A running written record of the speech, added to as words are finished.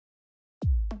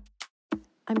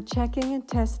I'm checking and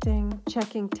testing,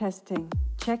 checking, testing,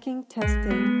 checking,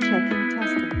 testing, checking,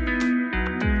 testing.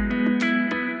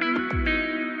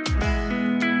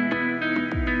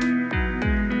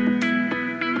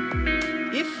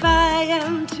 If I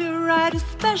am to write a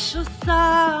special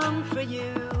song for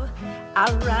you,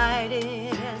 I'll write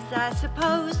it as I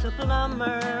suppose a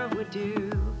plumber would do.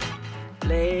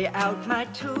 Lay out my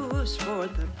tools for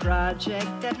the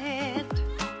project at hand,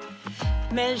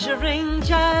 measuring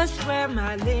just where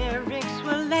my lyrics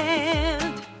will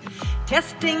land,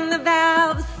 testing the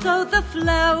valves so the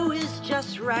flow is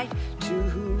just right to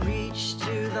reach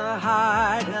to the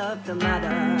heart of the matter.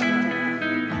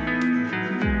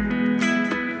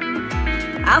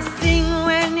 I'll sing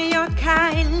when you're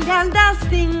kind and I'll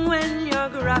sing when you're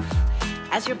gruff,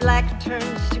 as your black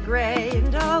turns to gray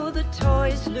and all the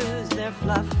toys lose their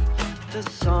fluff. The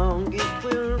song, it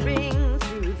will ring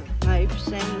through the pipes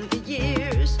and the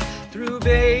years, through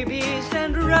babies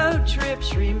and road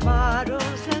trips,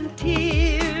 remodels and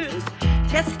tears.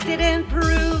 Tested and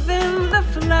proven, the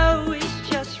flow is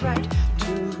just right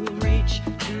to reach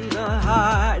to the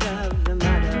heart of the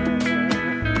matter.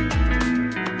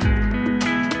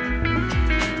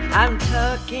 I'm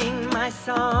tucking my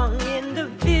song in the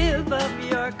bib of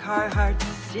your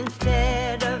Carhartts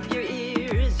instead of your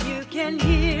ears. You can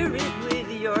hear it with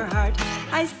your heart.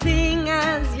 I sing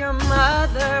as your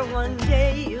mother. One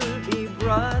day you'll be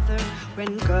brother,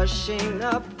 when gushing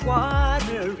up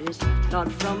water is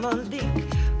not from a leak,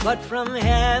 but from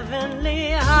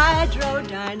heavenly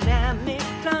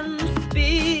hydrodynamics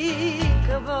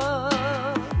unspeakable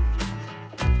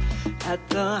at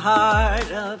the heart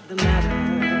of the matter.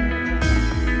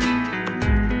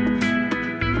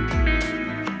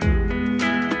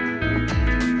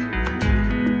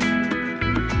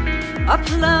 A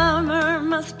plumber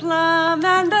must plumb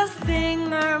and a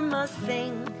singer must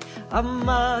sing. A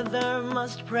mother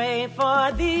must pray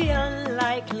for the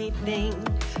unlikely thing.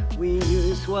 We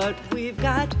use what we've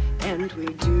got and we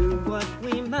do what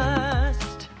we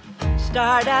must.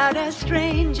 Start out as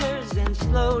strangers and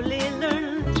slowly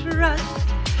learn trust.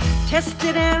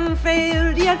 Tested and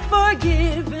failed, yet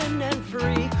forgiven and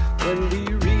free, when we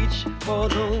reach for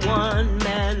the one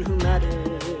man who matters.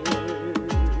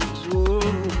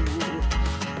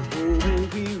 When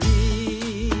we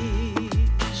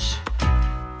reach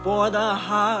for the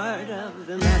heart of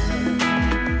the matter.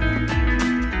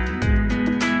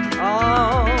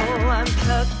 Oh, I'm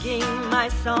tucking my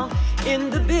song in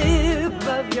the bib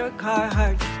of your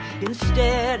Carhartts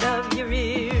instead of your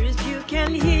ears. You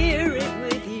can hear it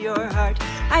with your heart.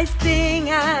 I sing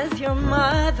as your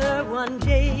mother. One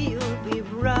day you'll be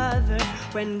brother,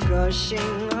 when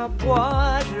gushing up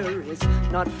water is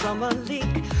not from a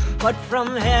leak, but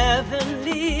from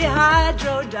heavenly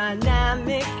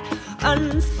hydrodynamics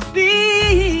unspeakable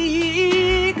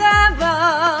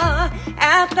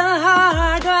at the heart